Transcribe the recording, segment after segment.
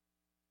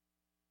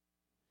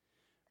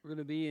We're going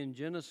to be in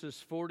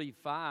Genesis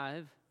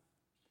 45.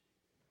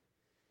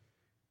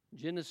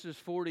 Genesis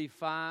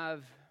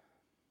 45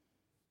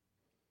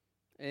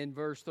 and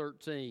verse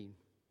 13.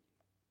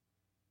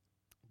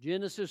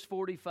 Genesis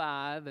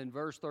 45 and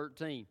verse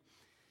 13. Have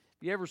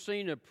you ever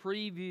seen a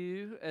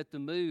preview at the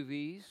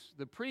movies?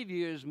 The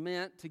preview is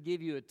meant to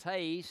give you a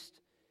taste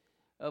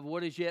of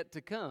what is yet to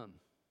come.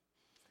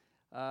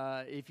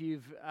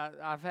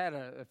 I've had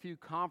a few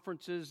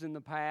conferences in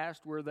the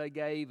past where they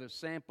gave a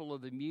sample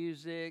of the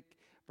music,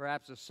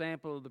 perhaps a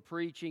sample of the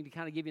preaching to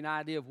kind of give you an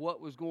idea of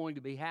what was going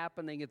to be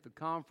happening at the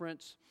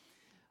conference,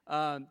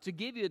 to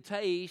give you a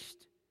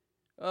taste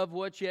of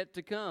what's yet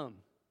to come.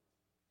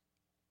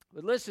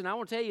 But listen, I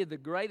want to tell you the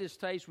greatest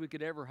taste we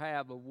could ever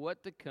have of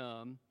what to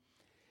come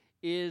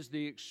is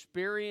the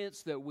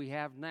experience that we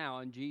have now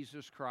in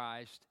Jesus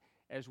Christ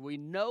as we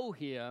know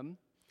Him,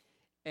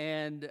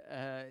 and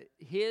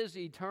His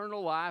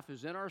eternal life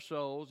is in our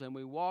souls, and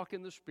we walk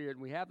in the Spirit,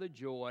 and we have the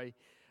joy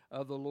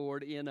of the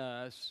Lord in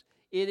us.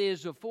 It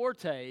is a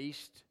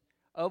foretaste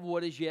of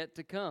what is yet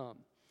to come.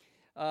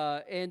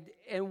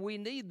 And we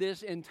need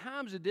this in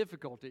times of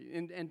difficulty.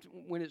 And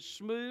when it's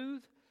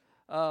smooth,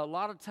 a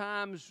lot of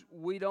times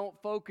we don't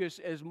focus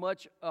as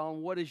much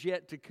on what is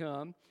yet to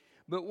come.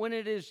 But when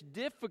it is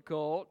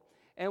difficult,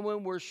 and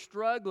when we're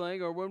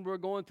struggling, or when we're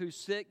going through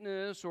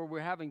sickness, or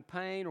we're having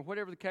pain, or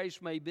whatever the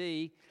case may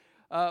be,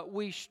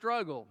 we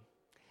struggle.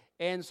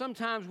 And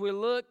sometimes we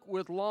look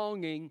with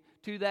longing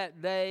to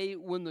that day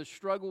when the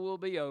struggle will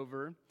be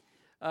over,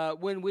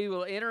 when we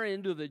will enter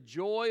into the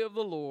joy of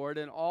the Lord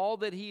and all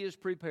that He has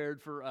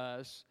prepared for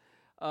us.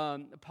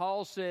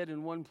 Paul said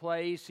in one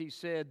place, he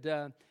said,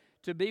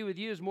 to be with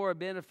you is more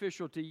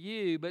beneficial to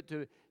you, but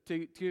to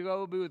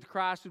go be with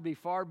Christ would be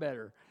far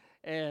better.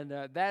 And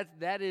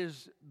that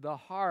is the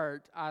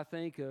heart, I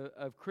think,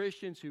 of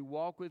Christians who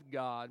walk with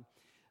God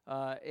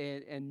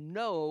and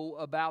know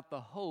about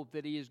the hope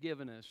that He has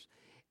given us.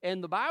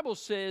 And the Bible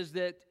says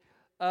that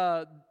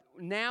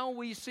now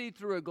we see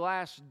through a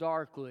glass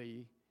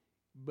darkly,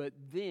 but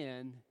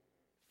then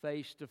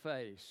face to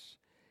face.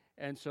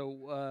 And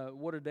so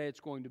what a day it's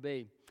going to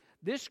be.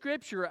 This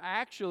scripture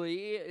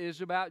actually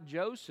is about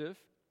Joseph.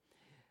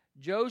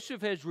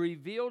 Joseph has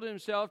revealed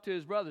himself to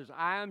his brothers.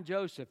 I am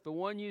Joseph, the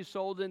one you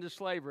sold into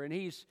slavery. And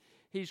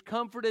he's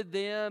comforted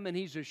them, and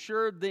he's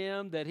assured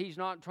them that he's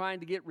not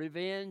trying to get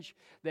revenge,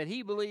 that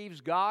he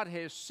believes God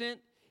has sent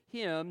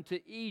him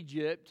to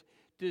Egypt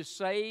to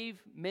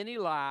save many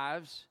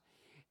lives.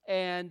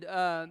 And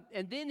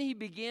then he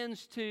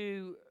begins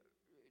to,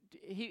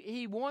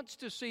 he wants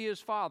to see his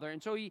father.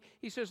 And so he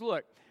says,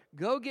 look,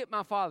 go get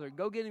my father.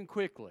 Go get him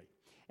quickly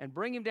and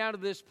bring him down to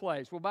this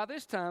place. Well, by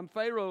this time,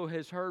 Pharaoh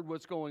has heard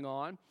what's going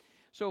on.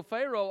 So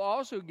Pharaoh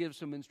also gives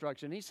some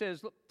instruction. He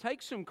says, look,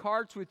 take some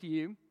carts with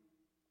you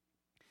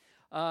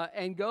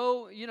and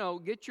go,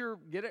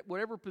 get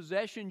whatever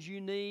possessions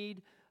you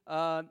need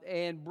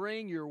and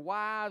bring your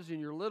wives and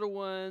your little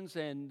ones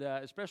and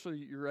especially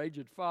your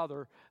aged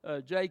father,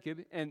 Jacob,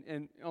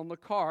 and on the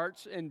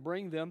carts and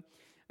bring them.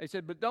 They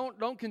said, but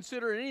don't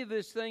consider any of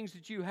these things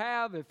that you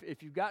have.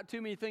 If you've got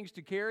too many things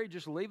to carry,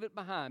 just leave it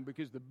behind,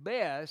 because the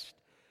best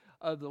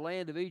of the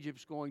land of Egypt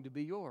is going to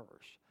be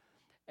yours.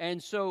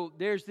 And so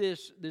there's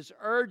this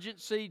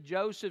urgency.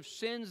 Joseph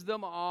sends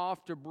them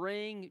off to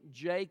bring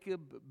Jacob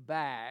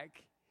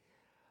back.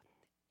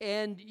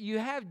 And you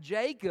have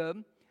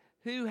Jacob,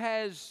 who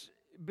has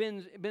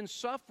been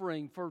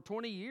suffering for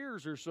 20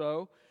 years or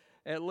so,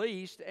 at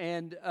least,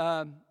 and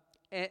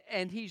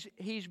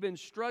he's been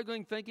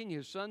struggling, thinking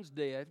his son's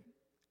dead.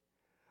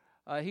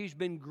 He's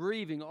been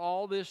grieving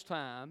all this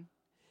time.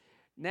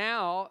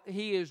 Now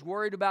he is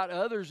worried about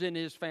others in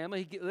his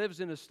family. He lives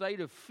in a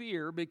state of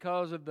fear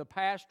because of the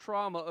past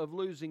trauma of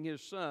losing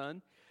his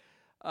son.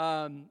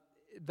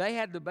 They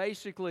had to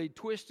basically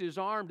twist his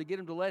arm to get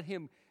him to let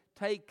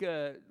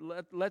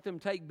them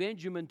take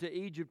Benjamin to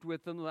Egypt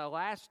with them the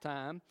last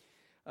time,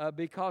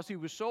 because he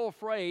was so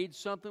afraid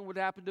something would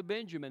happen to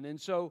Benjamin.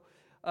 And so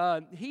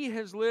he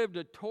has lived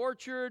a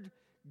tortured,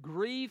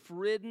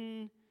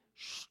 grief-ridden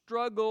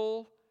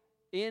struggle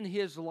in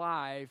his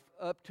life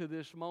up to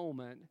this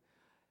moment.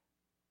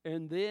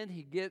 And then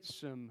he gets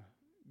some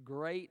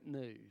great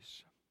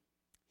news.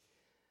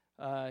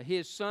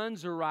 His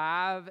sons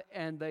arrive,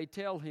 and they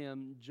tell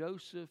him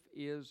Joseph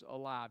is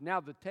alive. Now,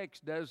 the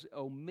text does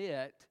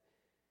omit,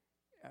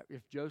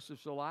 if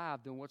Joseph's alive,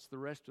 then what's the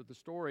rest of the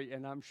story?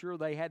 And I'm sure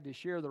they had to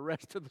share the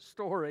rest of the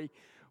story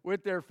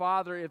with their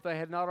father if they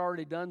had not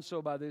already done so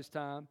by this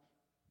time.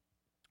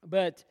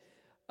 But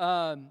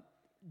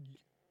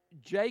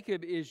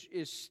Jacob is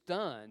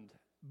stunned,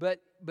 but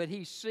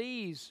he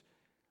sees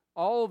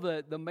all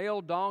the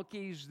male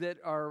donkeys that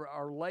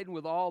are laden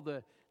with all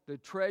the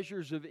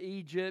treasures of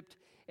Egypt,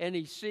 and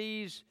he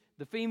sees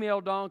the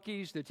female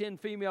donkeys, the 10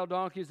 female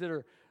donkeys that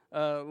are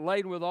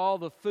laden with all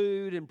the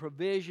food and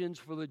provisions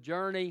for the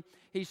journey.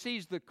 He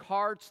sees the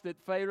carts that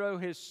Pharaoh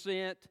has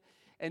sent,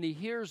 and he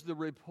hears the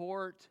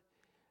report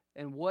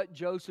and what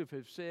Joseph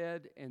has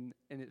said, and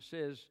it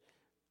says,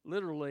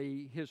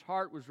 literally, his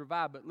heart was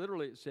revived, but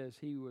literally it says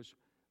he was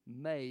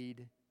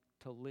made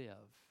to live.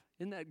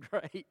 Isn't that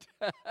great?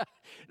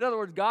 In other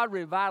words, God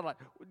revitalized.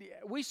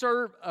 We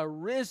serve a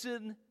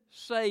risen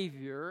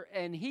Savior,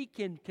 and He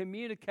can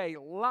communicate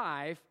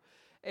life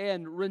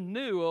and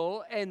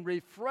renewal and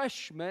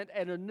refreshment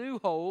and a new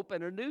hope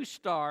and a new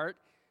start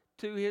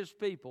to His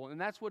people. And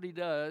that's what He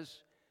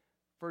does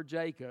for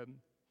Jacob.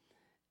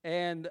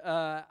 And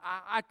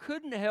I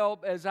couldn't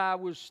help, as I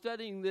was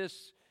studying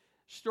this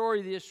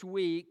story this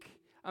week,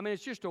 I mean,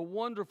 it's just a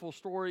wonderful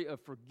story of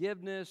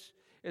forgiveness.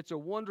 It's a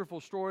wonderful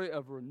story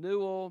of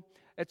renewal.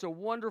 It's a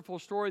wonderful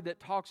story that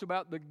talks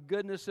about the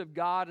goodness of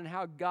God and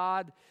how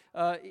God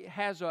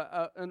has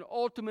an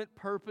ultimate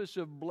purpose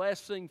of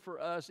blessing for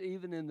us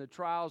even in the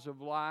trials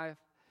of life.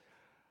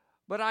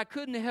 But I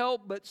couldn't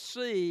help but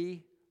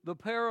see the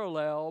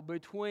parallel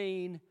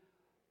between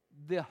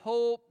the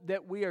hope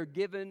that we are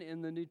given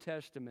in the New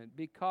Testament,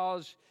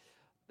 because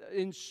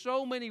in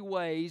so many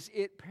ways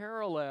it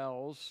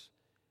parallels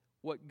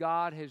what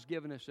God has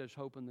given us as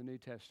hope in the New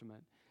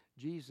Testament.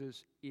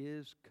 Jesus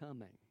is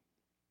coming.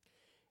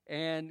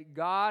 And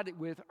God,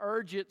 with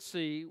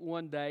urgency,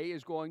 one day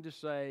is going to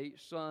say,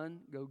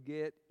 son, go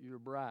get your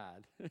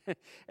bride.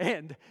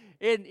 And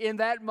in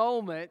that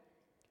moment,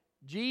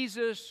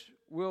 Jesus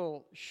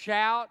will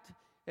shout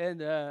and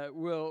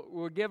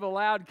will give a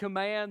loud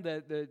command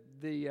that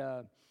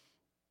the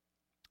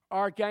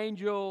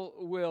archangel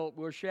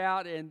will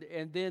shout,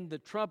 and then the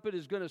trumpet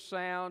is going to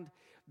sound.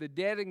 The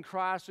dead in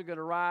Christ are going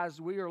to rise.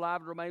 We are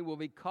alive and remain. We'll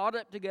be caught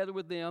up together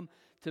with them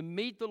to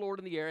meet the Lord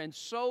in the air, and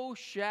so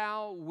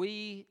shall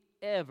we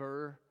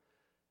ever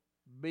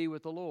be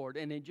with the Lord.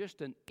 And in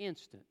just an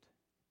instant,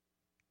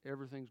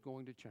 everything's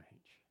going to change.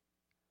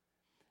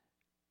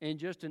 In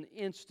just an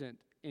instant,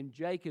 in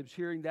Jacob's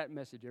hearing that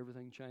message,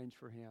 everything changed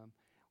for him.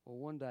 Well,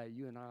 one day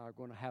you and I are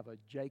going to have a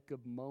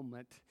Jacob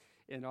moment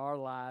in our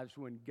lives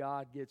when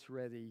God gets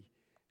ready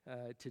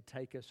to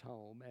take us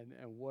home.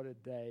 And what a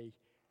day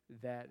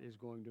that is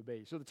going to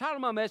be. So the title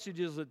of my message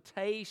is A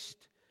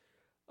Taste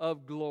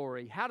of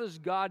Glory. How does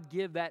God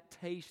give that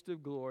taste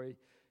of glory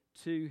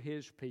to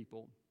His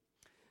people?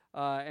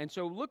 And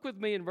so look with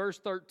me in verse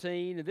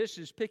 13. And this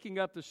is picking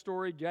up the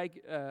story.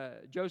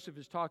 Joseph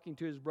is talking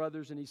to his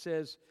brothers, and he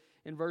says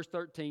in verse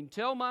 13,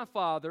 "Tell my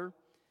father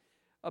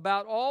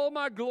about all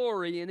my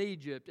glory in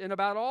Egypt and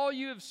about all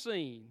you have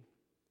seen,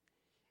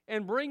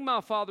 and bring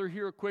my father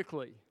here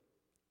quickly."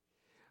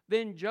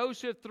 Then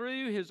Joseph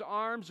threw his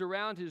arms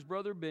around his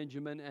brother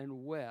Benjamin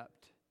and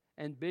wept,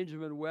 and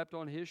Benjamin wept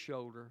on his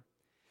shoulder.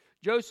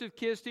 Joseph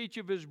kissed each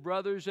of his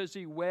brothers as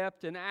he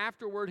wept, and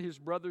afterward his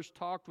brothers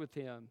talked with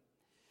him.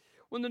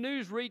 When the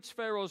news reached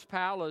Pharaoh's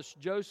palace,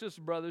 "Joseph's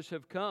brothers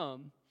have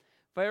come,"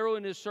 Pharaoh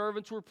and his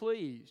servants were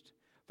pleased.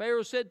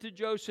 Pharaoh said to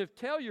Joseph,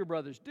 "Tell your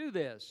brothers, do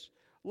this.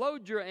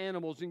 Load your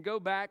animals and go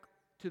back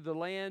to the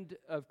land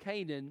of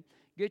Canaan.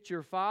 Get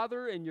your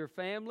father and your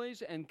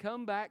families and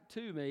come back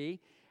to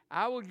me.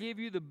 I will give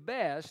you the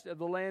best of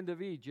the land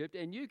of Egypt,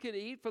 and you can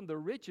eat from the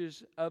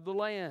riches of the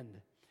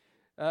land."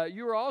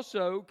 You are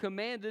also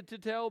commanded to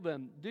tell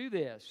them, "Do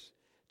this.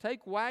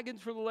 Take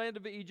wagons from the land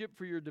of Egypt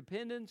for your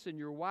dependents and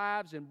your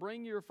wives, and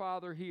bring your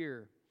father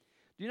here.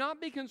 Do not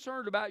be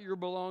concerned about your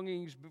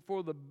belongings,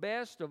 for the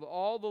best of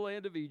all the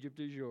land of Egypt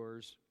is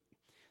yours."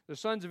 The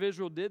sons of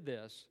Israel did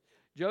this.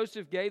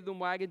 Joseph gave them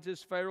wagons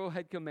as Pharaoh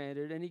had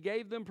commanded, and he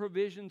gave them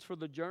provisions for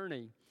the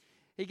journey.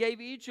 He gave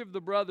each of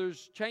the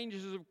brothers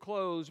changes of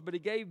clothes, but he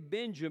gave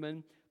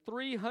Benjamin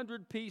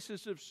 300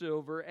 pieces of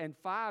silver and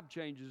 5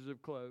 changes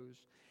of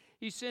clothes.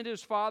 He sent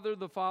his father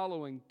the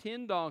following: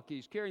 10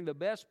 donkeys carrying the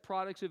best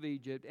products of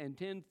Egypt, and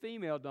 10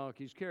 female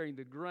donkeys carrying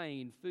the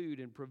grain, food,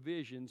 and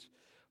provisions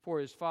for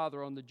his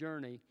father on the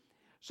journey.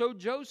 So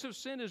Joseph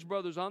sent his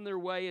brothers on their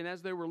way, and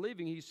as they were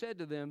leaving, he said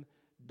to them,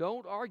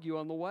 "Don't argue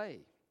on the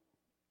way."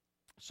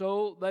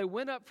 So they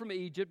went up from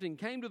Egypt and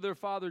came to their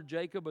father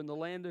Jacob in the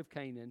land of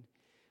Canaan.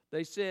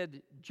 They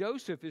said,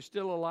 "Joseph is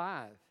still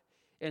alive,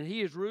 and he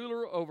is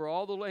ruler over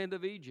all the land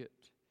of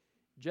Egypt."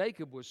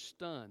 Jacob was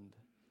stunned,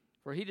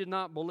 for he did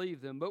not believe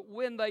them. But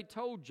when they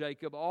told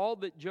Jacob all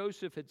that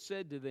Joseph had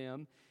said to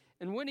them,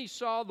 and when he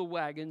saw the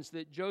wagons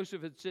that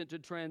Joseph had sent to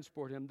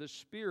transport him, the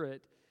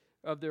spirit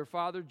of their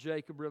father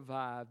Jacob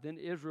revived. Then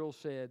Israel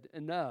said,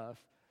 "Enough,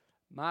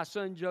 my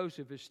son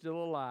Joseph is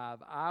still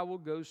alive. I will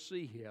go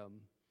see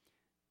him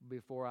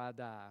before I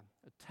die."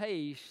 A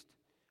taste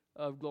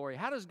of glory.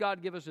 How does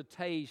God give us a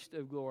taste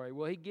of glory?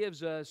 Well, He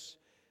gives us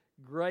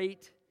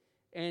great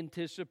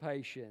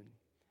anticipation.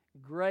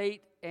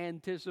 Great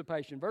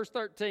anticipation. Verse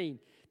 13,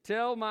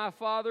 "Tell my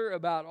father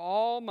about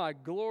all my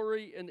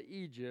glory in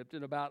Egypt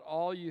and about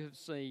all you have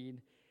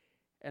seen,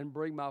 and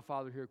bring my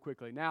father here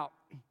quickly." Now,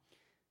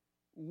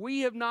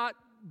 we have not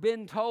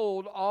been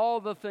told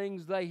all the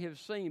things they have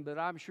seen, but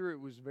I'm sure it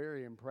was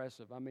very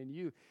impressive. I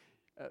mean,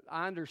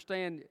 I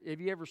understand, have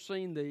you ever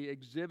seen the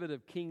exhibit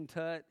of King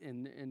Tut?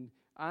 And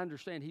I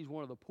understand he's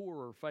one of the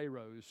poorer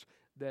pharaohs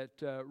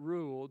that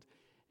ruled.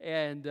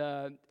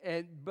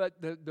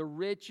 But the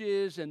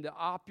riches and the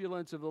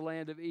opulence of the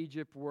land of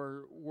Egypt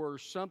were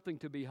something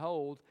to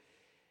behold.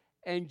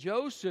 And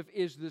Joseph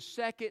is the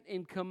second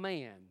in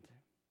command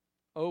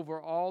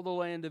over all the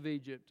land of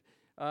Egypt.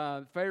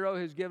 Pharaoh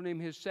has given him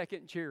his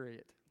second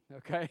chariot.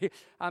 Okay,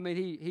 I mean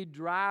he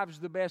drives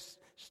the best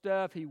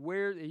stuff. He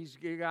wears. He's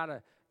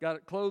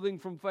got clothing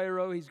from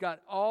Pharaoh. He's got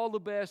all the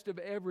best of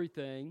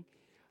everything.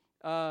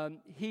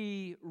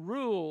 He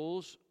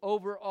rules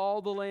over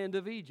all the land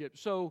of Egypt.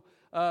 So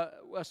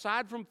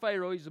aside from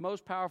Pharaoh, he's the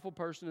most powerful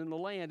person in the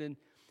land. And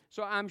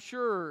so I'm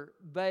sure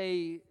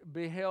they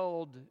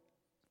beheld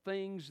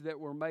things that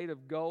were made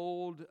of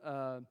gold,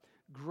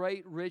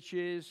 great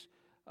riches,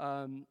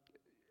 an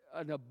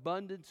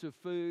abundance of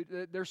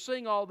food. They're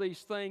seeing all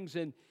these things,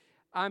 and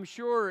I'm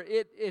sure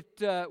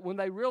when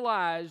they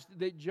realized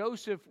that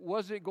Joseph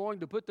wasn't going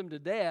to put them to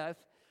death,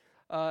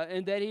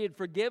 and that he had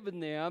forgiven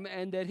them,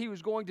 and that he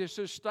was going to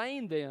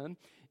sustain them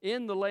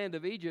in the land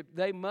of Egypt,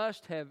 they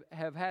must have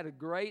had a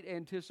great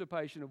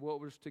anticipation of what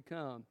was to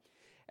come.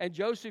 And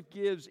Joseph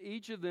gives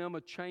each of them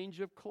a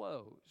change of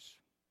clothes.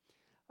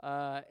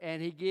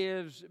 And he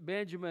gives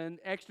Benjamin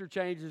extra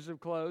changes of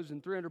clothes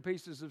and 300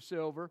 pieces of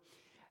silver.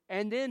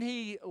 And then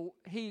he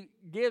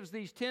gives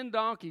these 10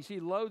 donkeys,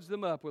 he loads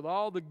them up with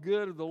all the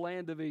good of the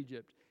land of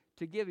Egypt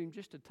to give him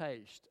just a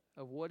taste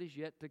of what is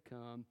yet to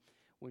come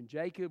when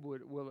Jacob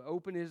will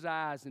open his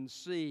eyes and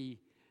see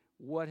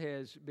what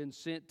has been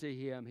sent to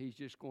him. He's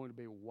just going to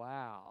be,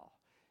 wow,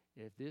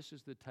 if this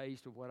is the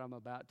taste of what I'm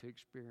about to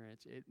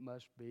experience, it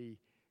must be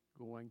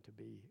going to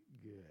be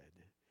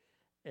good.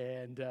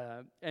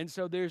 And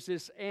so there's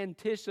this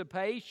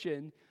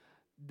anticipation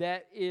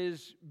that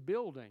is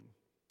building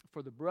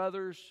for the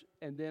brothers,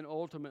 and then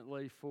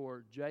ultimately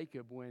for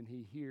Jacob when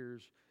he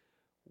hears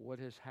what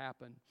has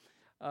happened.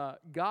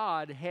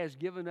 God has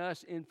given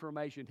us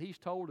information. He's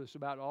told us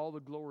about all the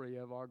glory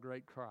of our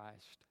great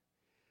Christ.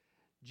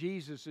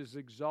 Jesus is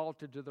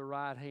exalted to the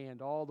right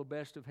hand. All the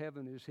best of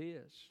heaven is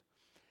His.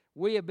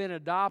 We have been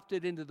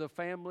adopted into the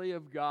family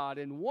of God,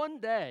 and one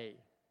day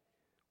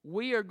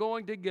we are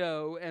going to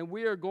go and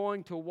we are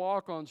going to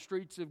walk on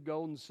streets of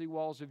gold and sea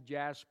walls of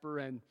jasper,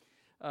 and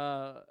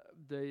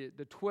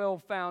the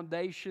 12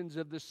 foundations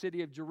of the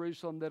city of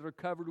Jerusalem that are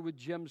covered with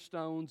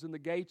gemstones, and the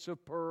gates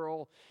of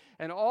pearl,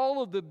 and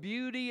all of the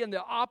beauty and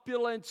the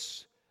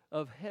opulence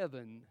of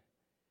heaven.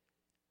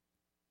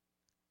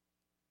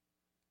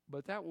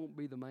 But that won't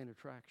be the main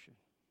attraction.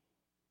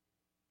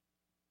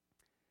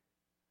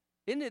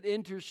 Isn't it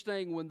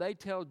interesting when they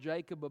tell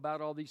Jacob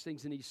about all these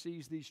things and he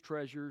sees these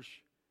treasures,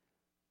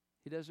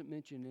 he doesn't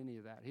mention any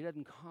of that. He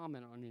doesn't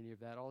comment on any of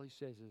that. All he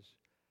says is,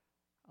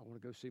 I want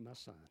to go see my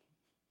son.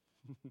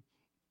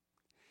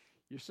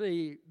 You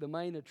see, the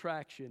main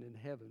attraction in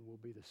heaven will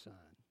be the Son.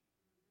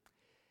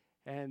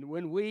 And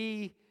when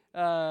we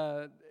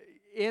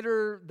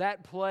enter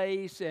that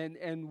place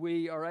and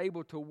we are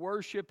able to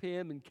worship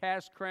Him and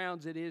cast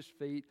crowns at His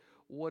feet,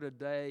 what a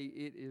day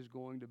it is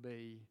going to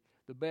be.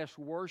 The best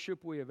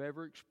worship we have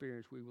ever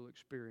experienced, we will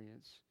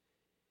experience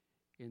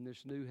in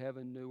this new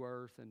heaven, new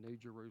earth, and new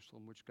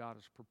Jerusalem, which God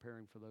is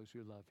preparing for those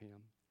who love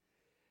Him.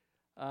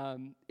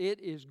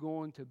 It is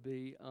going to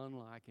be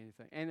unlike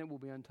anything, and it will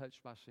be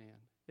untouched by sin.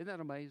 Isn't that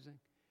amazing?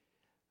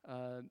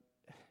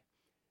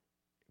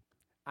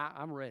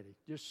 I'm ready.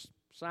 Just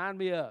sign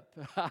me up.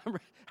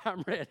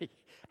 I'm ready.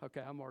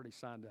 Okay, I'm already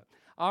signed up.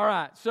 All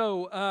right,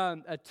 so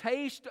a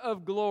taste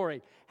of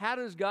glory. How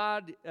does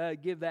God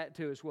give that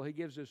to us? Well, He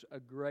gives us a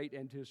great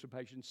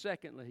anticipation.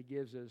 Secondly, He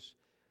gives us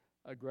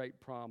a great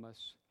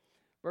promise.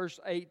 Verse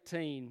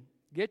 18,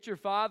 get your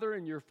father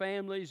and your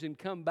families and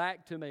come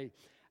back to me.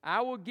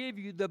 I will give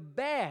you the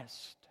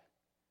best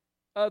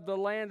of the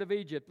land of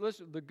Egypt.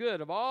 Listen, the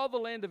good of all the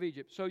land of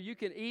Egypt. So you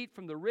can eat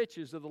from the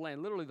riches of the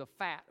land, literally the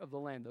fat of the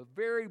land. The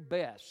very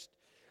best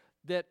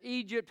that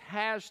Egypt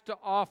has to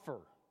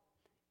offer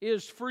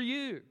is for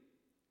you.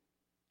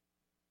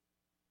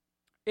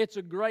 It's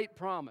a great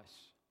promise.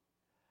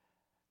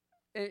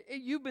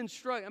 You've been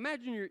struggling.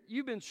 Imagine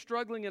you've been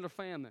struggling in a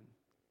famine.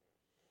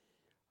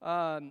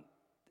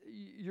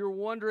 You're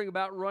wondering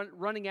about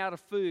running out of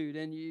food,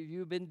 and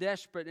you've been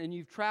desperate, and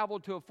you've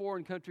traveled to a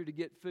foreign country to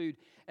get food,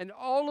 and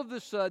all of a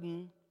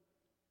sudden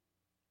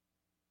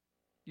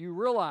you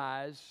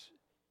realize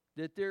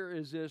that there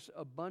is this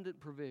abundant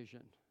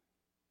provision,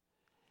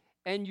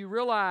 and you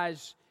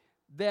realize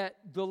that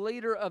the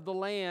leader of the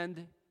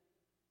land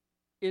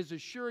is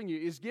assuring you,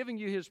 is giving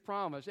you his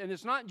promise, and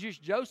it's not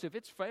just Joseph,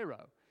 it's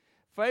Pharaoh.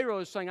 Pharaoh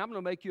is saying, I'm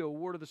going to make you a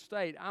ward of the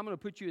state. I'm going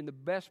to put you in the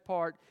best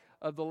part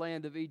of the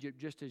land of Egypt,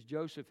 just as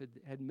Joseph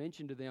had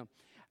mentioned to them.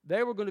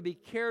 They were going to be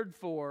cared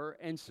for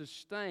and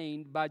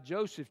sustained by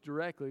Joseph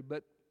directly,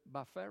 but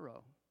by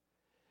Pharaoh.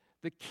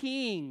 The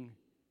king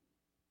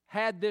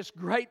had this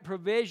great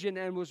provision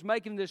and was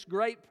making this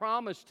great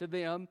promise to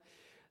them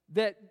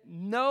that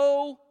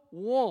no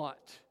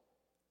want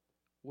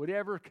would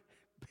ever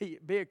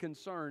be a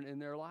concern in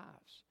their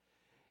lives.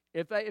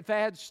 If they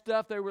had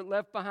stuff they were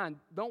left behind,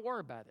 don't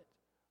worry about it.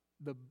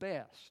 The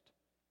best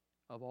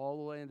of all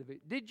the land of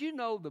Egypt. Did you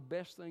know the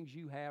best things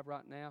you have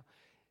right now?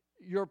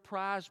 Your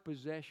prized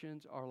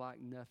possessions are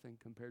like nothing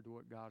compared to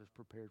what God has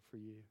prepared for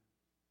you.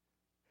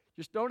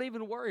 Just don't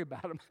even worry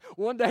about them.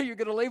 One day you're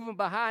going to leave them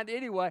behind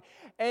anyway,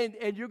 and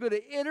you're going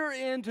to enter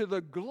into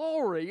the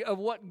glory of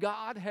what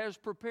God has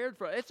prepared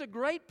for us. It's a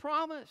great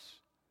promise.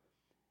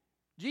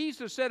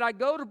 Jesus said, I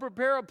go to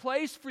prepare a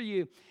place for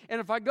you,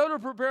 and if I go to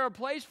prepare a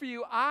place for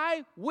you,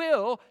 I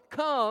will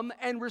come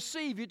and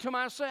receive you to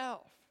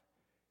myself,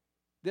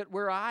 that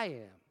where I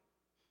am,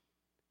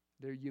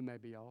 there you may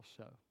be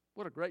also.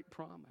 What a great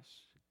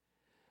promise.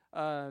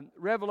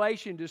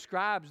 Revelation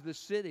describes the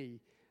city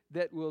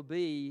that will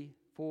be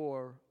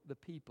for the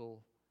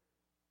people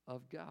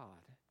of God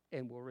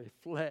and will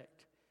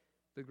reflect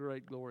the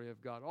great glory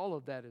of God. All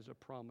of that is a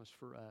promise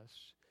for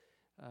us.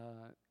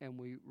 And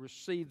we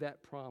receive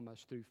that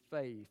promise through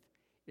faith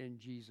in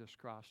Jesus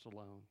Christ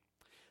alone.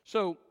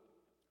 So,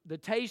 the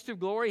taste of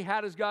glory,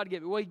 how does God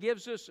give it? Well, He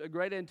gives us a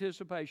great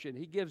anticipation.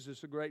 He gives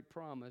us a great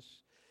promise.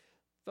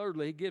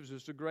 Thirdly, He gives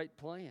us a great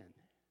plan.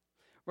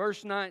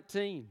 Verse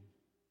 19.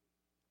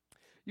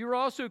 You are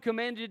also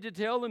commanded to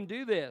tell them,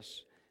 do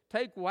this.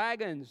 Take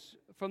wagons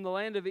from the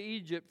land of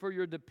Egypt for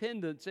your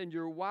dependents and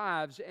your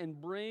wives, and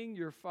bring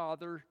your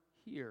father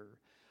here.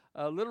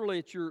 Literally,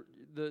 it's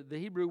the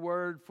Hebrew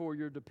word for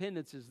your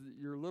dependents is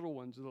your little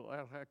ones,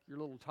 your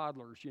little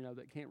toddlers,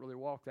 that can't really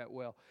walk that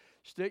well.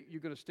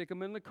 You're going to stick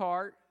them in the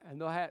cart, and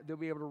they'll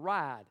be able to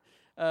ride.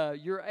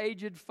 Your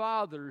aged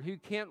father who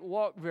can't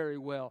walk very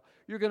well,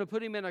 you're going to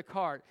put him in a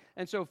cart.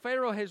 And so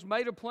Pharaoh has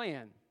made a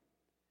plan.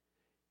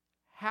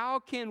 How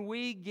can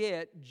we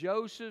get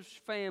Joseph's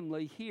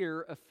family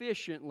here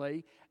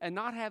efficiently and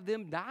not have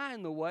them die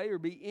in the way or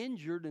be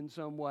injured in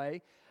some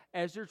way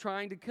as they're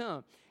trying to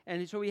come?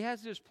 And so he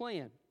has this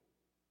plan.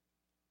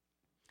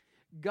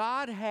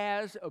 God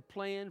has a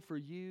plan for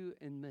you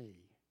and me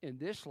in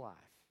this life,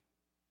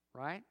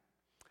 right?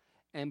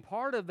 And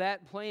part of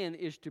that plan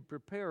is to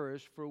prepare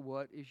us for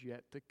what is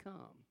yet to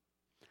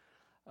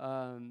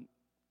come.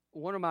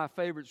 One of my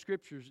favorite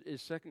scriptures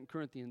is 2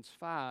 Corinthians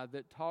 5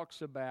 that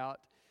talks about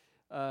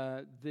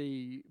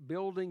the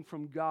building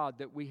from God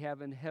that we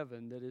have in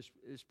heaven that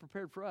is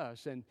prepared for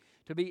us. And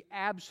to be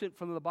absent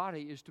from the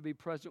body is to be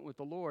present with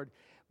the Lord.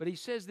 But he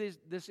says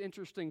this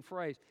interesting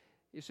phrase.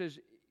 He says,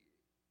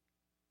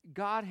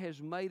 God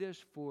has made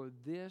us for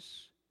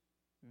this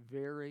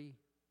very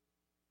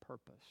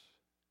purpose.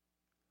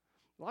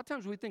 A lot of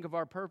times we think of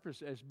our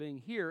purpose as being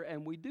here,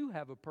 and we do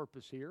have a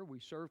purpose here. We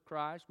serve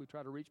Christ. We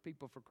try to reach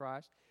people for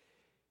Christ.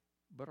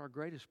 But our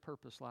greatest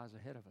purpose lies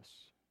ahead of us.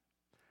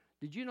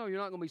 Did you know you're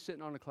not going to be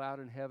sitting on a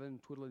cloud in heaven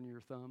twiddling your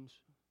thumbs?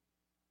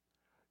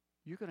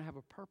 You're going to have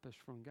a purpose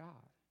from God.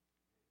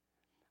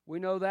 We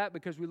know that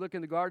because we look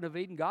in the Garden of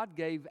Eden. God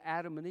gave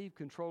Adam and Eve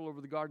control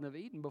over the Garden of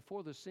Eden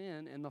before the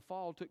sin and the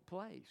fall took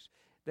place.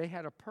 They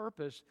had a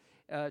purpose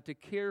to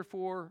care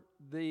for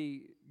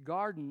the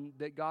garden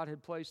that God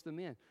had placed them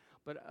in.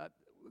 But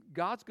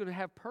God's going to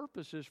have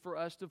purposes for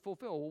us to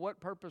fulfill. Well,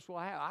 what purpose will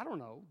I have? I don't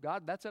know.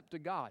 God, that's up to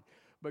God.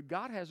 But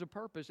God has a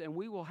purpose, and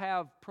we will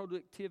have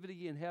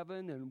productivity in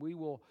heaven,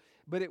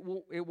 but it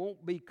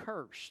won't be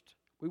cursed.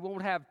 We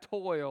won't have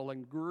toil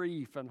and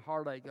grief and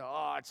heartache.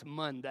 Oh, it's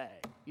Monday,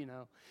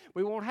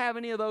 We won't have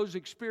any of those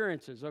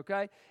experiences,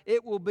 okay?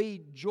 It will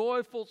be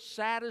joyful,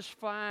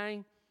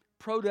 satisfying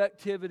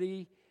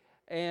productivity,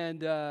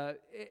 and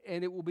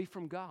it will be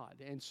from God.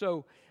 And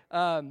so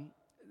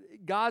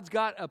God's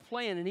got a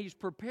plan, and He's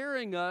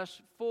preparing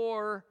us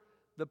for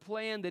the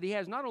plan that He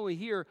has, not only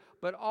here,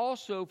 but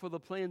also for the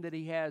plan that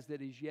He has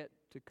that is yet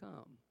to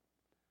come.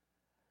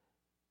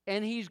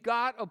 And He's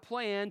got a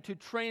plan to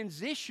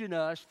transition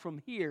us from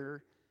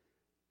here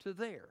to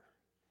there.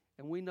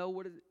 And we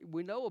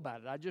know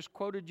about it. I just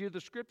quoted you the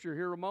scripture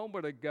here a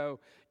moment ago.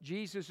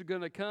 Jesus is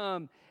going to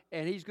come,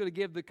 and He's going to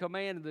give the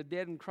command, and the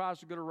dead in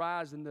Christ are going to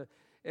rise,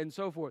 and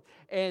so forth.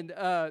 And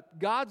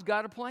God's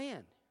got a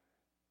plan.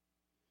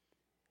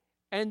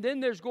 And then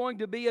there's going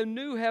to be a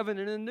new heaven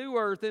and a new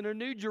earth and a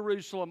new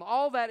Jerusalem.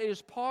 All that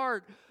is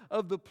part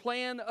of the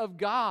plan of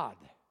God.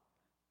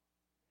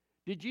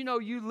 Did you know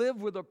you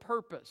live with a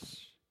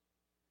purpose?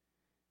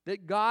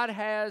 That God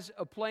has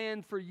a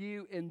plan for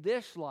you in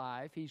this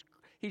life.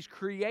 He's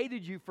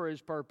created you for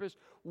His purpose.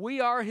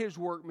 We are His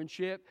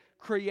workmanship,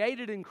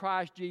 created in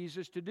Christ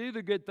Jesus to do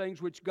the good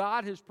things which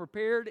God has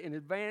prepared in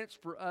advance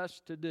for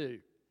us to do.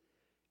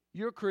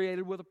 You're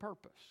created with a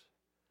purpose.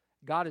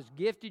 God has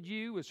gifted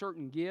you with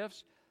certain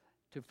gifts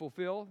to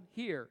fulfill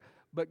here.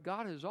 But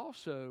God has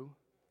also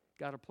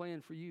got a plan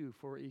for you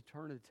for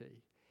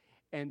eternity.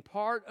 And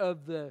part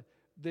of the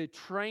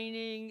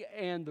training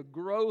and the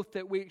growth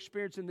that we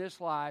experience in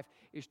this life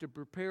is to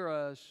prepare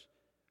us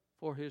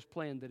for His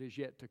plan that is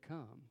yet to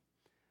come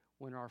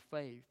when our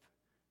faith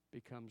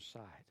becomes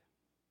sight.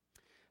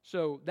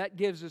 So that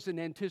gives us an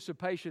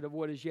anticipation of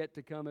what is yet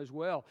to come as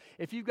well.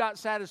 If you've got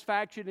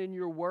satisfaction in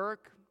your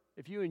work,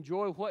 if you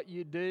enjoy what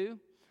you do,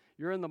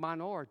 you're in the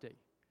minority.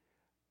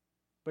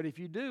 But if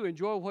you do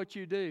enjoy what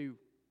you do,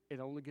 it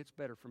only gets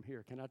better from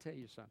here. Can I tell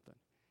you something?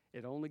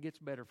 It only gets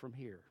better from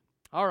here.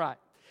 All right.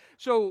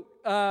 So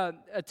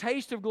a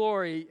taste of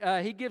glory.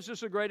 He gives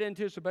us a great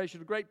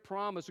anticipation, a great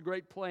promise, a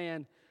great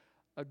plan,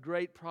 a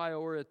great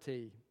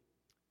priority.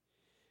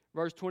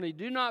 Verse 20,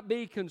 do not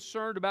be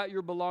concerned about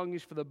your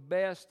belongings, for the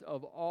best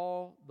of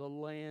all the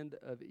land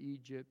of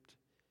Egypt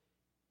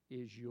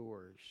is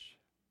yours.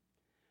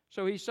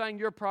 So he's saying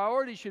your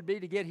priority should be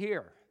to get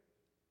here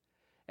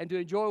and to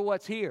enjoy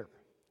what's here.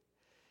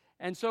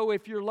 And so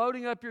if you're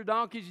loading up your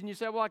donkeys and you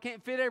say, well, I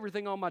can't fit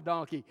everything on my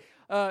donkey,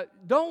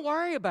 don't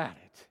worry about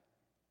it.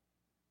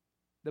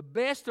 The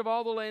best of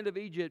all the land of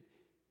Egypt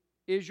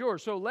is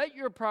yours. So let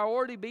your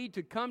priority be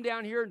to come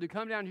down here and to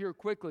come down here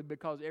quickly,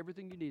 because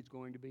everything you need is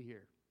going to be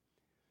here.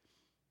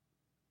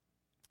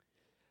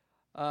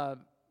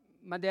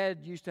 My dad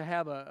used to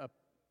have a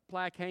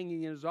plaque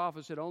hanging in his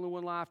office that only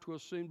one life will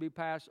soon be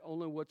passed,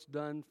 only what's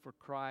done for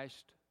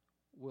Christ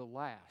will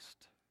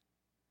last.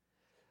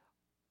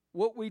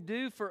 What we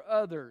do for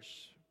others,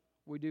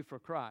 we do for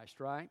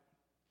Christ, right?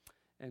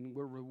 And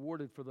we're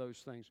rewarded for those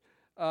things.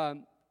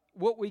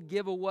 What we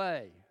give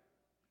away,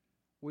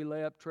 we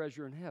lay up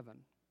treasure in heaven.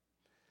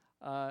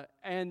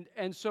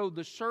 And so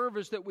the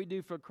service that we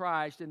do for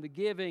Christ and the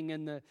giving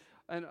and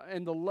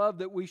the love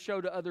that we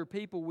show to other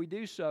people, we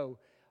do so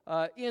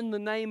in the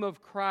name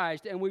of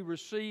Christ, and we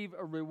receive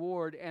a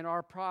reward. And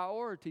our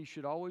priority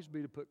should always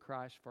be to put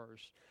Christ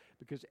first,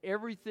 because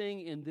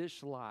everything in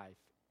this life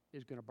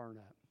is going to burn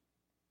up.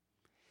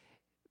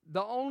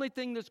 The only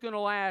thing that's going to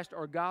last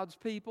are God's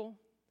people.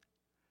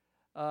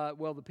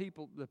 The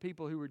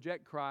people who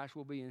reject Christ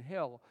will be in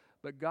hell,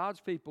 but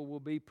God's people will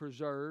be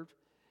preserved.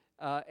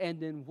 And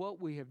then what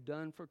we have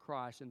done for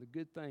Christ and the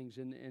good things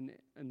and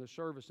the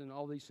service and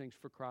all these things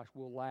for Christ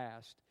will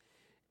last.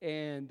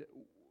 And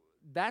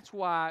that's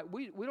why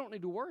we don't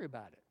need to worry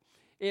about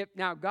it.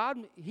 Now, God,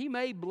 He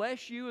may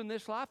bless you in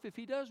this life. If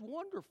He does,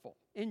 wonderful.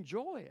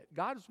 Enjoy it.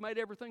 God has made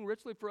everything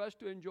richly for us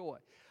to enjoy.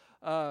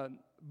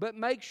 But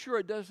make sure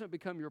it doesn't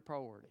become your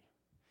priority.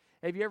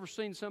 Have you ever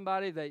seen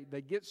somebody,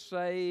 they get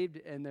saved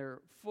and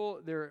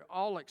they're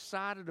all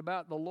excited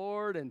about the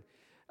Lord, and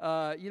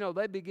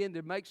they begin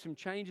to make some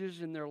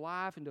changes in their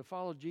life and to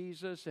follow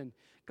Jesus, and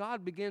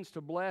God begins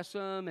to bless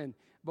them, and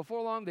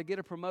before long they get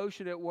a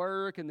promotion at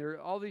work, and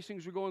all these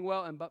things are going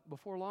well, and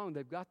before long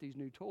they've got these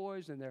new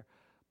toys, and they're,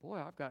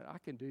 I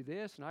can do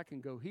this, and I can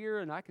go here,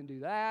 and I can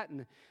do that,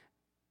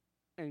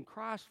 and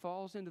Christ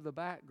falls into the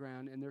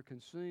background, and they're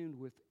consumed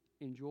with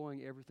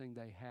enjoying everything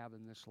they have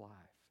in this life,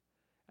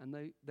 and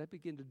they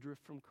begin to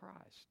drift from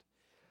Christ.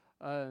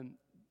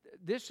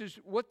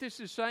 What this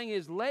is saying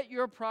is, let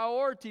your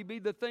priority be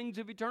the things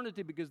of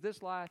eternity, because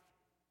this life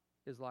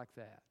is like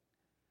that.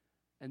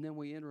 And then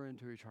we enter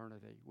into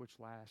eternity, which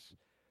lasts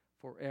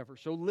forever.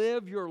 So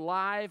live your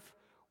life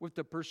with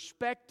the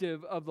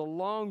perspective of the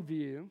long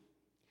view,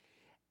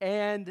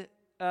 and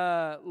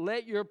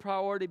let your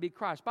priority be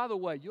Christ. By the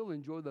way, you'll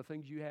enjoy the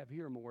things you have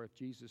here more if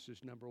Jesus is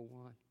number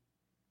one.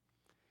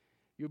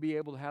 You'll be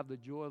able to have the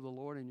joy of the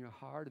Lord in your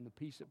heart and the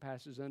peace that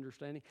passes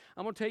understanding.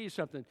 I'm going to tell you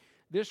something.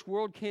 This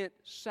world can't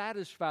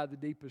satisfy the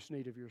deepest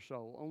need of your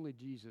soul. Only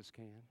Jesus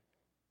can.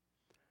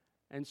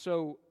 And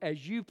so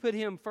as you put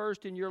Him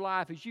first in your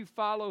life, as you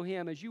follow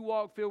Him, as you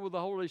walk filled with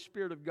the Holy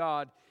Spirit of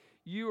God,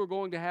 you are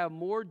going to have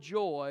more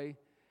joy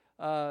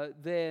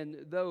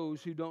than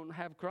those who don't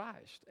have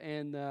Christ.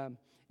 And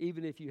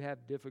even if you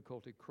have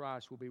difficulty,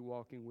 Christ will be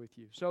walking with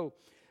you. So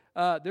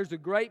there's a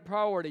great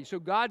priority. So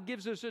God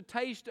gives us a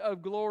taste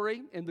of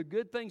glory and the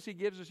good things He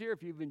gives us here.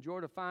 If you've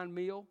enjoyed a fine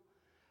meal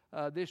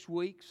this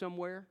week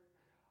somewhere,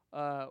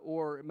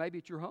 or maybe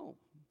at your home,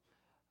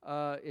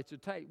 it's a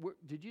taste.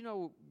 Did you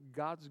know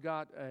God's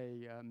got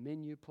a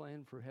menu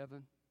plan for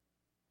heaven?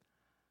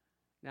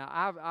 Now,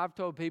 I've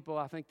told people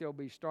I think there'll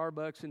be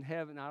Starbucks in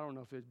heaven. I don't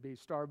know if it'd be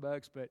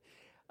Starbucks, but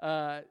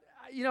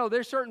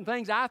there's certain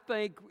things I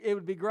think it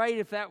would be great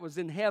if that was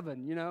in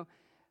heaven,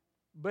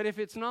 But if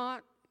it's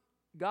not,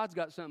 God's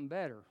got something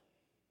better.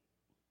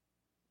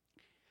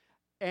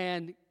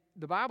 And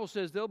the Bible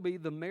says there'll be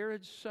the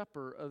marriage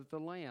supper of the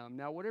Lamb.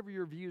 Now, whatever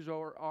your views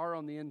are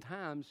on the end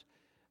times,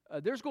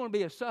 there's going to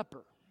be a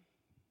supper.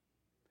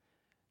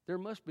 There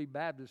must be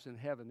Baptists in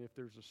heaven if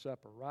there's a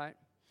supper, right?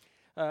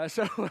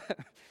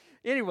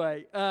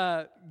 Anyway,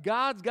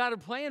 God's got a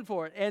plan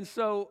for it. And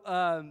so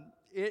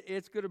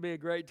it's going to be a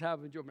great time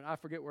of enjoyment. I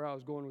forget where I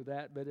was going with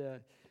that, but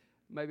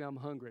maybe I'm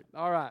hungry.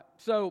 All right.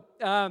 So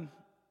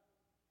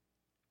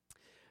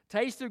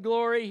taste of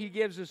glory, He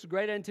gives us a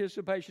great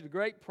anticipation, a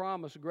great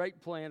promise, a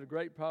great plan, a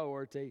great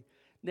priority.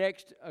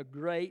 Next, a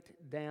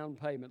great down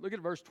payment. Look at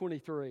verse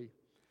 23.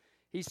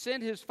 He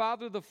sent his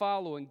father the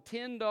following: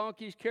 10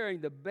 donkeys carrying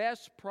the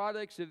best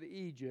products of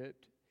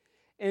Egypt,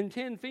 and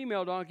 10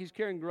 female donkeys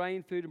carrying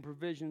grain, food, and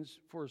provisions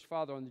for his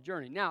father on the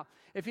journey. Now,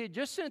 if he had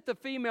just sent the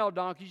female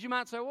donkeys, you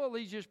might say, well,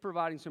 he's just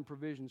providing some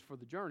provisions for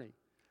the journey.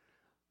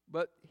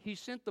 But he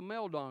sent the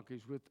male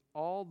donkeys with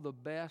all the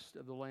best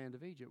of the land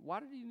of Egypt. Why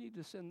did he need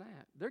to send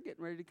that? They're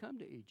getting ready to come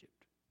to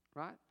Egypt,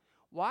 right?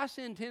 Why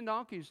send 10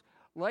 donkeys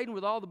laden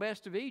with all the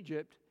best of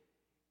Egypt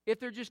if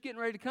they're just getting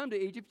ready to come to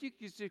Egypt? You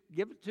can just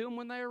give it to them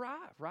when they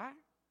arrive, right?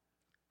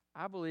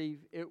 I believe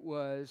it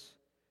was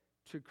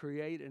to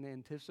create an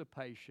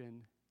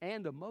anticipation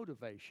and a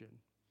motivation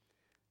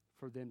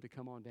for them to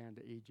come on down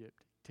to Egypt,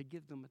 to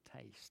give them a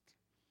taste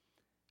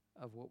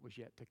of what was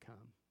yet to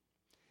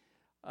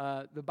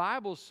come. The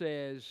Bible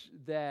says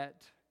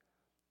that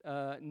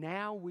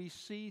now we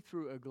see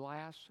through a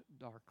glass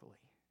darkly,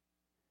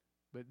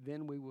 but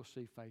then we will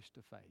see face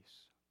to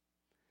face.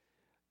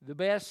 The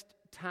best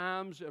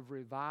times of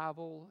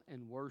revival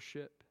and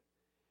worship,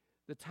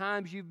 the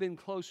times you've been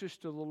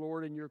closest to the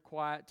Lord in your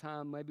quiet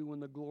time, maybe when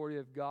the glory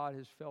of God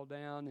has fell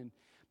down, and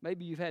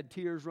maybe you've had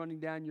tears running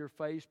down your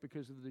face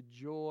because of the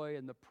joy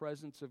and the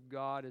presence of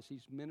God as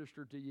He's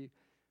ministered to you.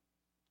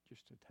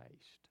 Just a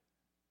taste.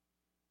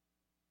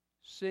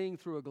 Seeing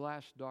through a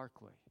glass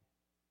darkly.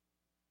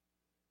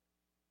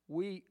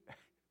 We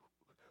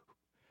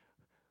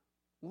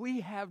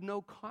have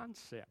no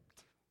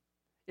concept.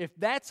 If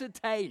that's a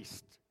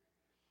taste,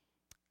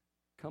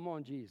 come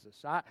on,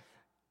 Jesus.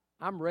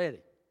 I'm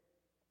ready.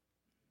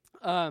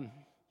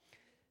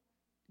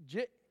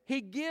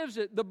 He gives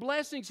it, the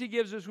blessings He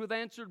gives us with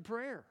answered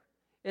prayer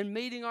and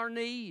meeting our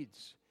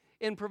needs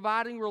and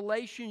providing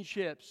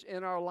relationships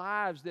in our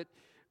lives that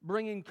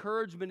bring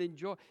encouragement and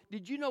joy.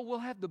 Did you know we'll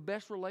have the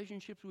best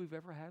relationships we've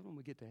ever had when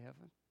we get to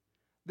heaven?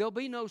 There'll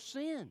be no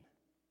sin.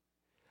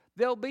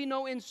 There'll be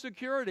no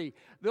insecurity.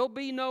 There'll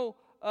be no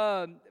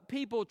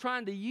people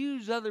trying to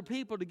use other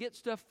people to get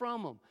stuff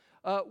from them.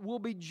 We'll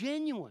be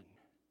genuine.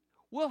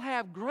 We'll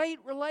have great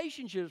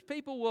relationships.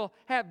 People will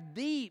have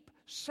deep,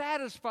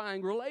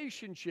 satisfying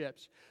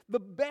relationships.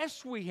 The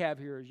best we have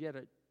here is yet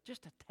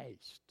just a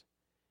taste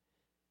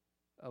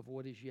of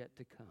what is yet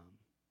to come.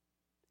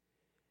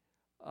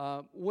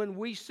 When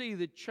we see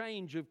the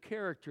change of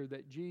character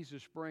that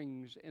Jesus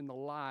brings in the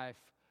life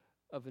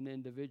of an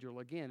individual,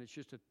 again, it's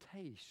just a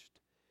taste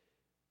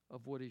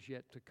of what is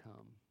yet to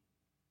come.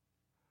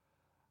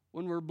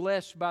 When we're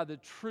blessed by the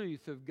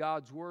truth of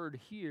God's Word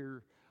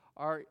here,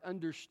 our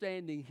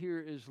understanding here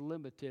is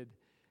limited.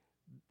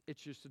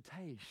 It's just a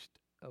taste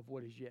of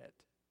what is yet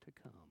to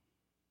come.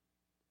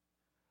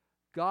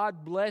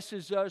 God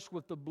blesses us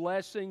with the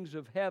blessings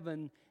of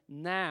heaven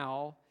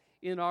now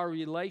in our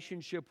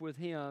relationship with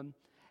Him.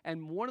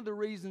 And one of the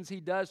reasons He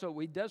does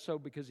so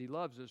because He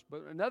loves us.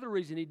 But another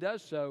reason He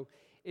does so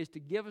is to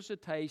give us a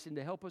taste and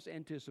to help us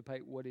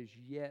anticipate what is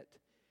yet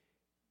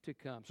to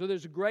come. So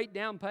there's a great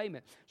down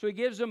payment. So He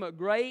gives them a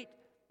great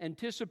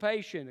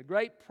anticipation, a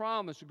great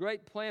promise, a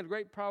great plan, a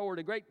great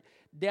priority, a great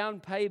down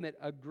payment,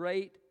 a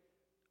great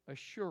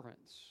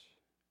assurance.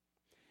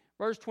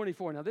 Verse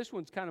 24. Now this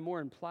one's kind of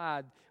more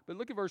implied, but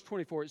look at verse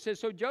 24. It says,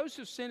 "So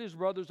Joseph sent his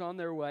brothers on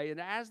their way, and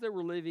as they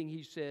were leaving,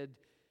 he said,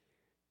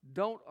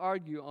 'Don't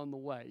argue on the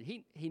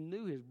way.'" He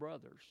knew his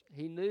brothers.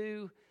 He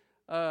knew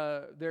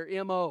their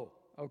M.O.,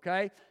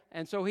 okay?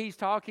 And so he's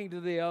talking to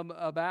them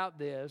about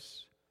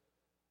this.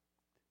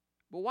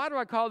 But why do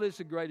I call this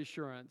a great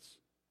assurance?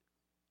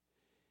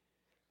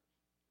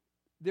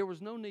 There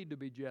was no need to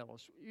be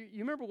jealous. You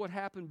remember what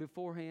happened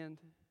beforehand?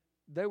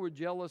 They were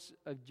jealous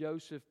of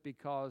Joseph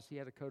because he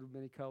had a coat of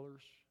many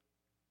colors.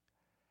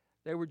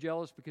 They were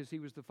jealous because he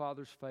was the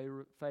father's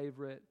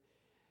favorite.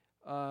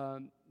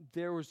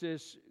 There was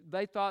this,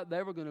 they thought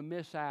they were going to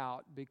miss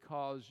out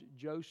because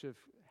Joseph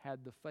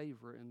had the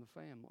favor in the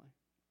family.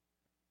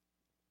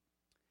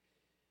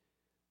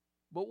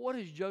 But what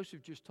has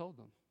Joseph just told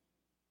them?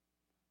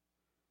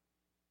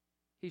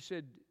 He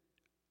said,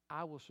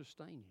 "I will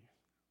sustain you.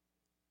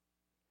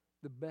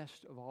 The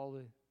best of all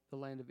the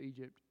land of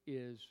Egypt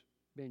is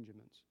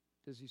Benjamin's."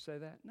 Does he say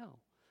that? No.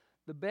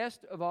 The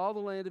best of all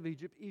the land of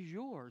Egypt is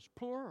yours,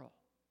 plural.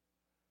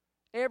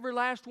 Every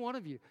last one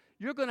of you.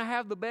 You're going to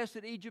have the best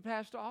that Egypt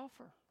has to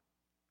offer.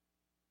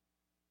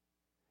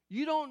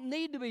 You don't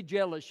need to be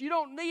jealous. You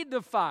don't need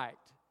to fight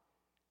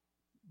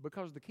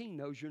because the king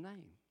knows your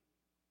name.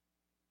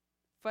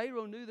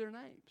 Pharaoh knew their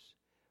names.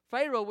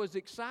 Pharaoh was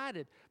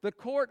excited. The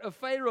court of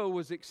Pharaoh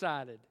was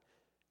excited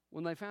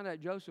when they found out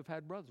Joseph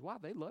had brothers. Why?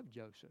 They loved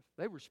Joseph.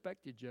 They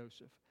respected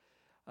Joseph.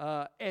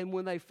 And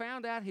when they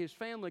found out his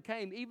family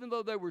came, even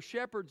though they were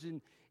shepherds,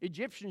 and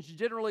Egyptians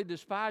generally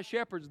despise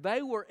shepherds,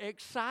 they were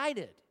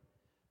excited.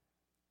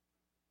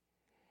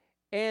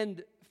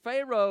 And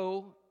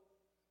Pharaoh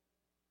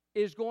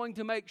is going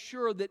to make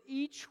sure that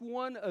each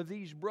one of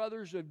these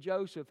brothers of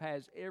Joseph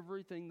has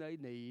everything they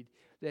need,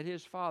 that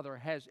his father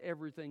has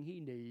everything he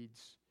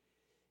needs.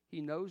 He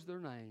knows their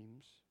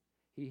names.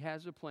 He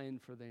has a plan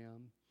for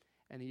them.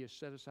 And he has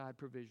set aside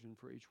provision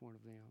for each one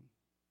of them.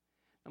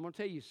 I'm going to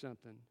tell you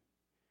something.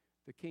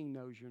 The king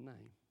knows your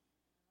name.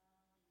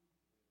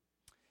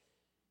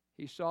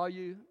 He saw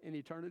you in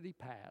eternity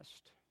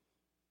past.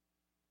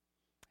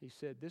 He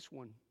said, "This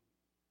one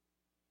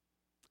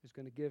is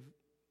going to give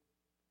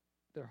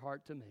their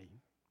heart to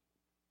me.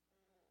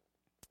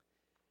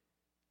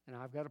 And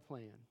I've got a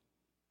plan.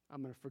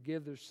 I'm going to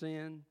forgive their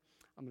sin.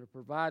 I'm going to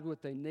provide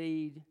what they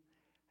need.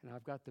 And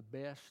I've got the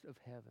best of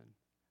heaven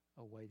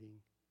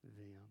awaiting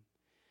them."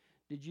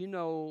 Did you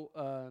know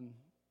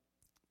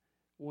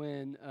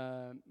when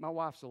my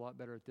wife's a lot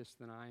better at this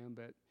than I am,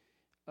 but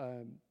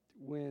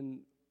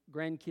when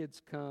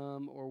grandkids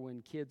come or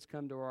when kids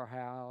come to our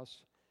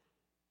house,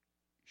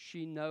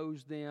 she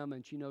knows them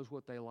and she knows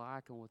what they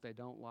like and what they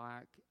don't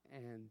like,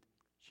 and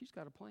she's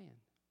got a plan.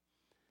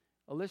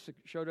 Alyssa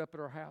showed up at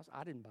our house.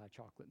 I didn't buy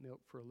chocolate milk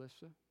for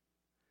Alyssa.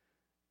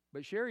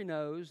 But Sherry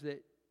knows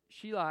that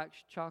she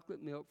likes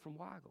chocolate milk from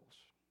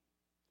Weigel's.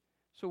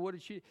 So what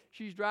did she?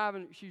 She's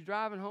driving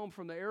home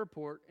from the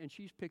airport, and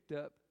she's picked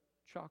up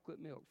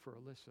chocolate milk for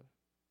Alyssa.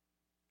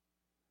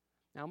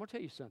 Now I'm going to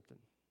tell you something.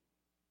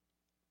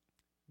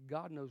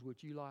 God knows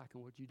what you like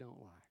and what you don't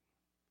like.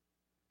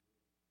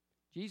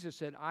 Jesus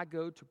said, I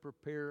go to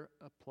prepare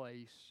a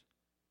place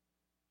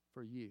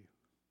for you.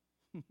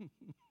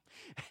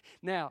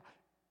 Now,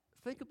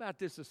 think about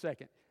this a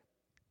second.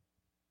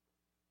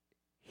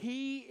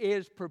 He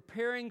is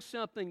preparing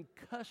something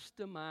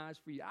customized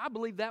for you. I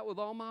believe that with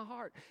all my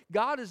heart.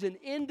 God is an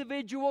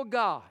individual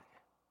God.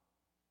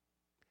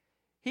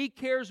 He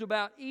cares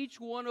about each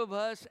one of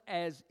us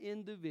as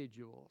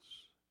individuals.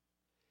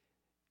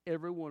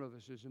 Every one of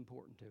us is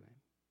important to Him.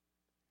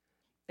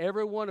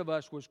 Every one of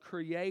us was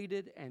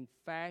created and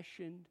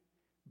fashioned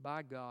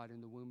by God in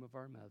the womb of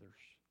our mothers.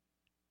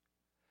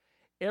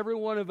 Every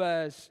one of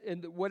us,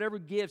 and whatever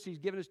gifts, He's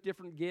given us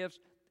different gifts,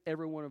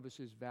 every one of us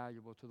is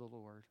valuable to the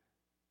Lord.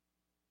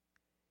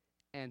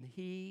 And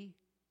He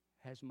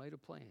has made a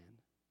plan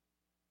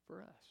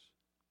for us.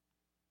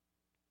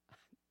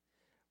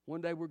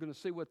 One day we're going to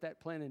see what that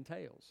plan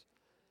entails.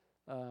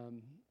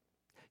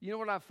 You know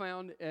what I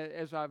found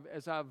as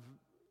I've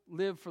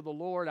lived for the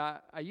Lord? I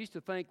used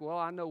to think, well,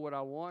 I know what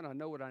I want, I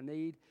know what I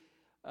need.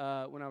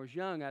 When I was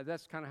young,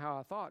 that's kind of how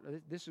I thought.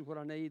 This is what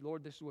I need,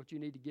 Lord. This is what you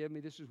need to give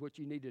me. This is what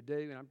you need to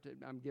do, and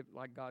I'm giving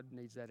like God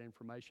needs that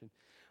information.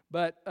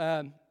 But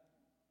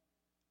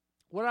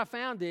what I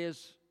found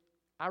is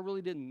I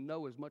really didn't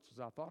know as much as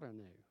I thought I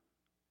knew.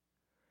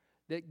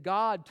 That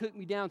God took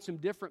me down some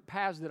different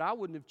paths that I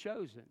wouldn't have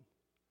chosen,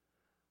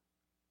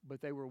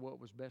 but they were what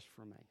was best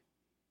for me.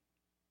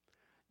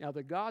 Now,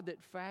 the God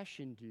that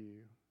fashioned you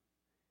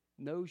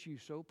knows you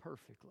so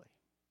perfectly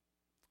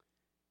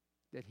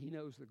that He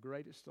knows the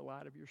greatest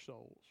delight of your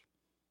souls.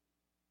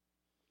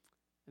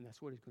 And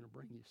that's what He's going to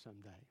bring you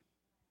someday.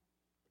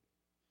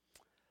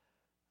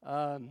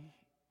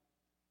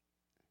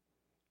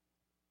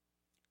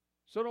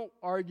 So don't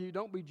argue.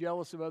 Don't be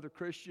jealous of other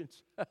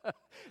Christians.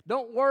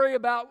 Don't worry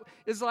about,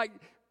 it's like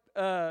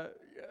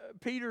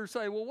Peter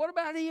saying, well, what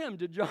about him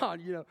to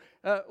John?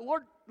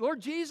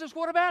 Lord Jesus,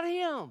 what about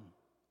him?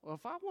 Well,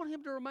 if I want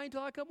him to remain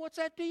till I come, what's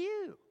that to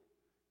you?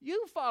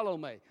 You follow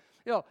me.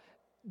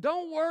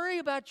 Don't worry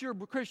about your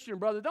Christian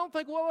brother. Don't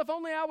think, well, if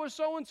only I was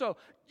so-and-so.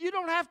 You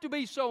don't have to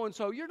be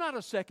so-and-so. You're not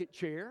a second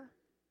chair.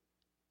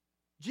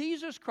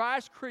 Jesus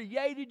Christ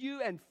created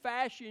you and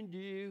fashioned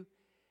you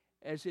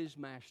as His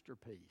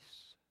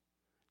masterpiece.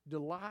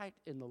 Delight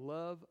in the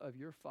love of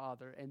your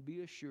Father and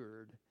be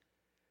assured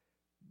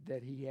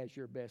that He has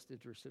your best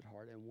interest at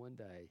heart, and one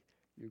day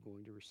you're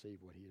going to receive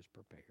what He has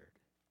prepared.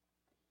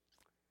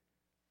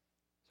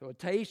 So a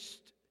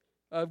taste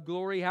of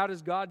glory, how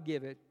does God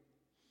give it?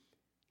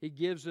 He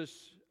gives us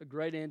a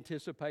great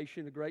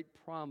anticipation, a great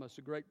promise,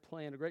 a great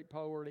plan, a great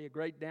priority, a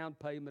great down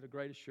payment, a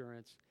great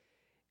assurance,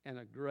 and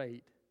a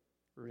great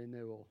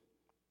renewal.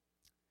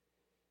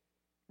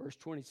 Verse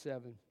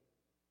 27.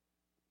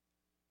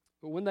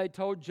 But when they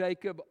told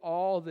Jacob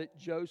all that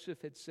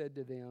Joseph had said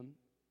to them,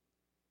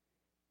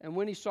 and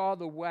when he saw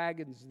the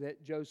wagons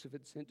that Joseph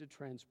had sent to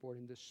transport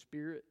him, the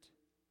spirit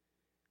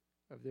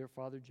of their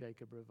father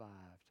Jacob revived.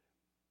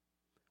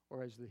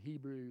 Or as the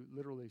Hebrew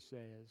literally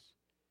says,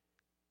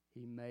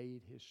 he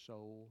made his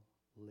soul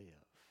live.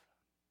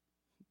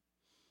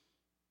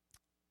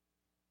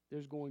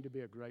 There's going to be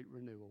a great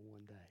renewal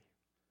one day.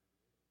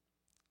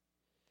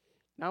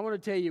 Now I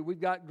want to tell you, we've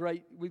got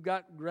great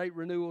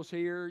renewals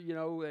here.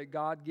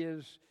 God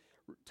gives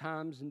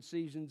times and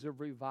seasons of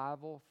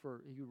revival.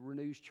 He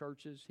renews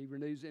churches. He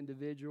renews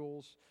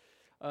individuals.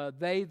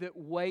 They that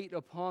wait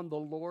upon the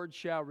Lord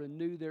shall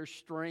renew their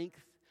strength.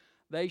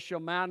 They shall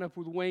mount up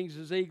with wings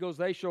as eagles.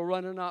 They shall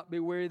run and not be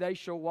weary. They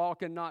shall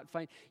walk and not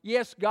faint.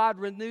 Yes, God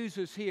renews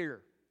us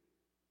here.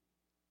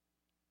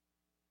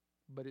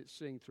 But it's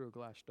seen through a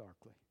glass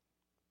darkly.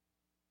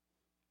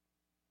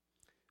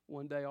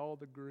 One day all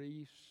the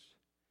griefs,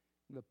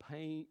 the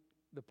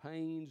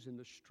pains and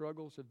the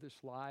struggles of this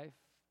life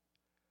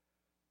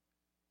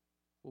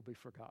will be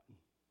forgotten.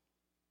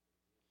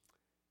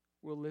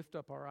 We'll lift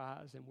up our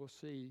eyes and we'll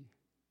see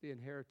the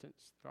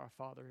inheritance that our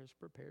Father has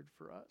prepared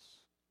for us.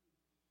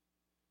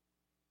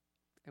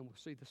 And we'll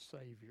see the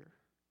Savior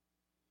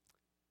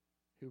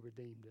who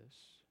redeemed us.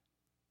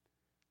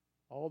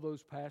 All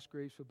those past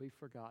griefs will be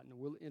forgotten, and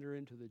we'll enter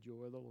into the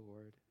joy of the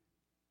Lord.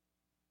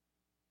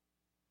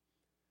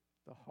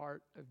 The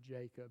heart of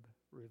Jacob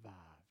revived.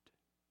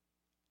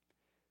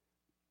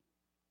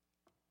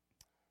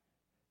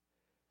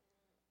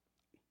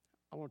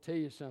 I want to tell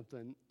you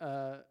something.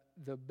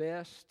 The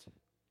best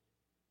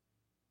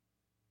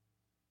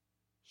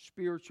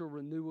spiritual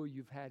renewal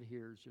you've had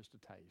here is just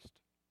a taste.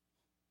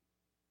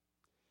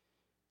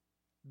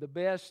 The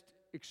best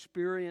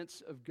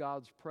experience of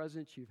God's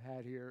presence you've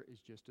had here is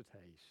just a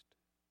taste.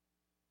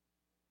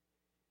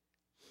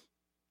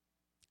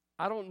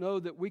 I don't know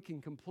that we can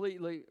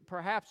completely,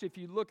 perhaps if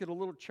you look at a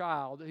little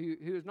child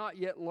who has not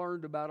yet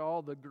learned about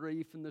all the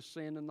grief and the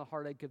sin and the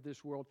heartache of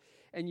this world,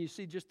 and you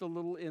see just a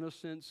little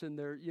innocence in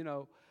their,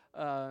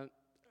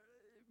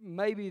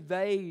 maybe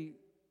they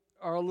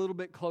are a little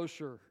bit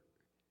closer.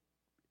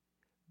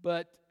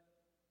 But,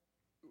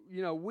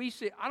 we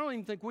see, I don't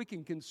even think we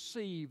can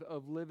conceive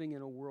of living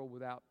in a world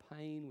without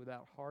pain,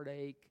 without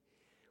heartache,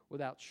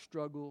 without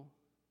struggle.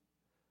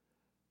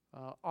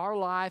 Our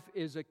life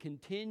is a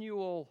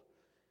continual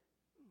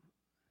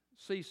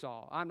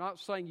seesaw. I'm not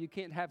saying you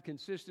can't have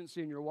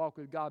consistency in your walk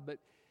with God, but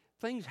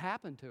things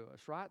happen to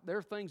us, right? There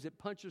are things that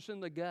punch us in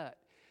the gut.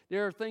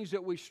 There are things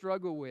that we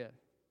struggle with.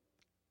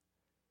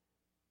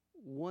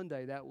 One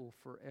day that will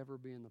forever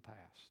be in the past.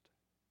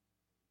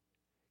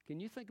 Can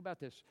you think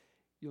about this?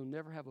 You'll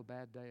never have a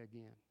bad day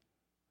again.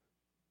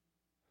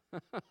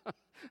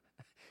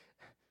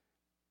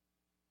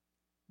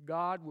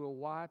 God will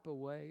wipe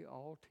away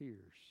all tears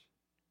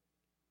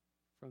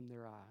from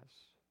their eyes.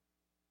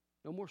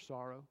 No more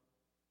sorrow,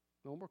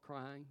 no more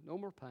crying, no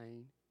more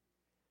pain,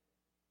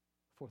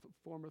 for the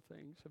former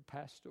things have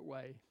passed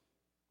away.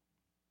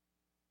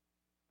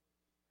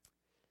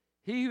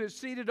 He who is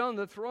seated on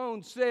the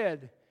throne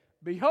said,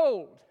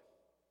 "Behold,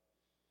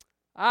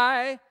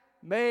 I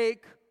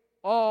make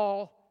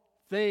all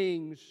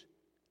things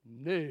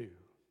new."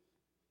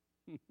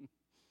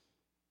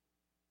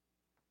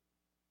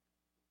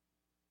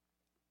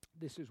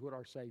 This is what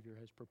our Savior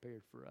has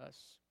prepared for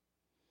us.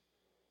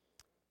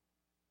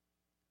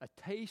 A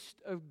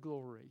taste of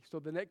glory. So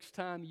the next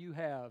time you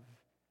have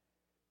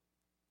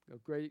a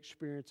great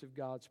experience of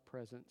God's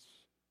presence,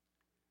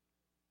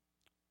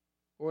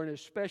 or an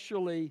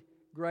especially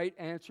great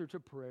answer to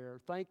prayer,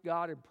 thank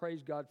God and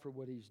praise God for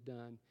what He's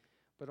done.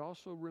 But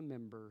also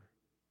remember,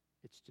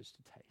 it's just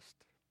a taste.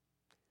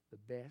 The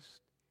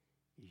best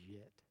is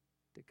yet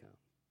to come.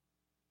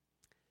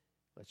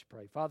 Let's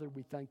pray. Father,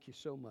 we thank you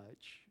so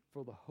much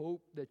for the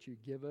hope that you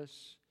give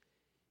us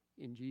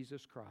in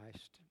Jesus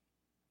Christ.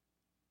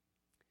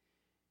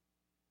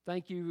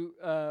 Thank you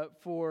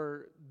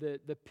for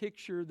the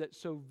picture that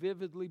so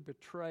vividly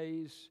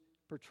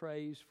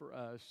portrays for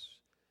us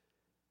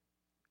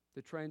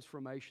the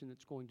transformation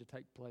that's going to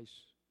take place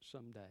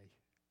someday.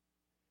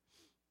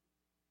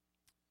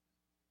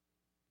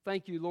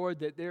 Thank you, Lord,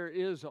 that there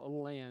is a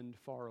land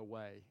far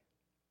away,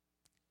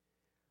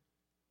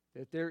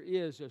 that there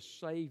is a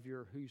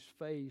Savior whose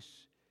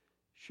face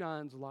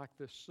shines like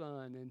the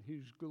sun and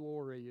whose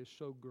glory is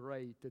so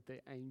great that the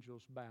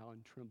angels bow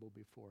and tremble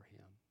before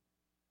Him.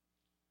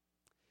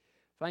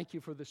 Thank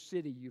you for the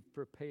city you've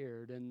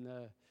prepared and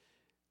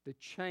the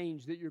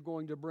change that you're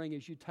going to bring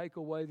as you take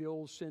away the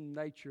old sin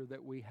nature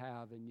that we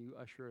have and you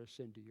usher us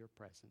into your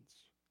presence.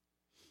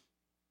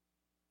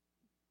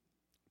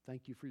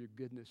 Thank you for your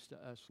goodness to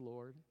us,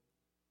 Lord.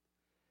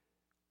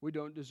 We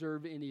don't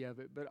deserve any of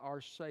it, but our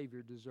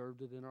Savior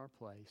deserved it in our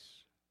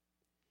place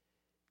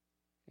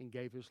and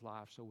gave His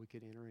life so we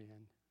could enter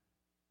in.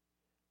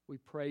 We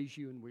praise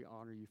you and we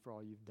honor you for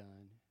all you've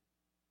done.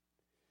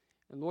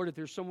 And Lord, if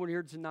there's someone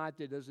here tonight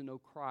that doesn't know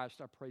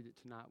Christ, I pray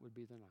that tonight would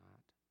be the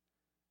night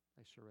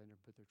they surrender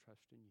and put their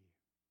trust in you.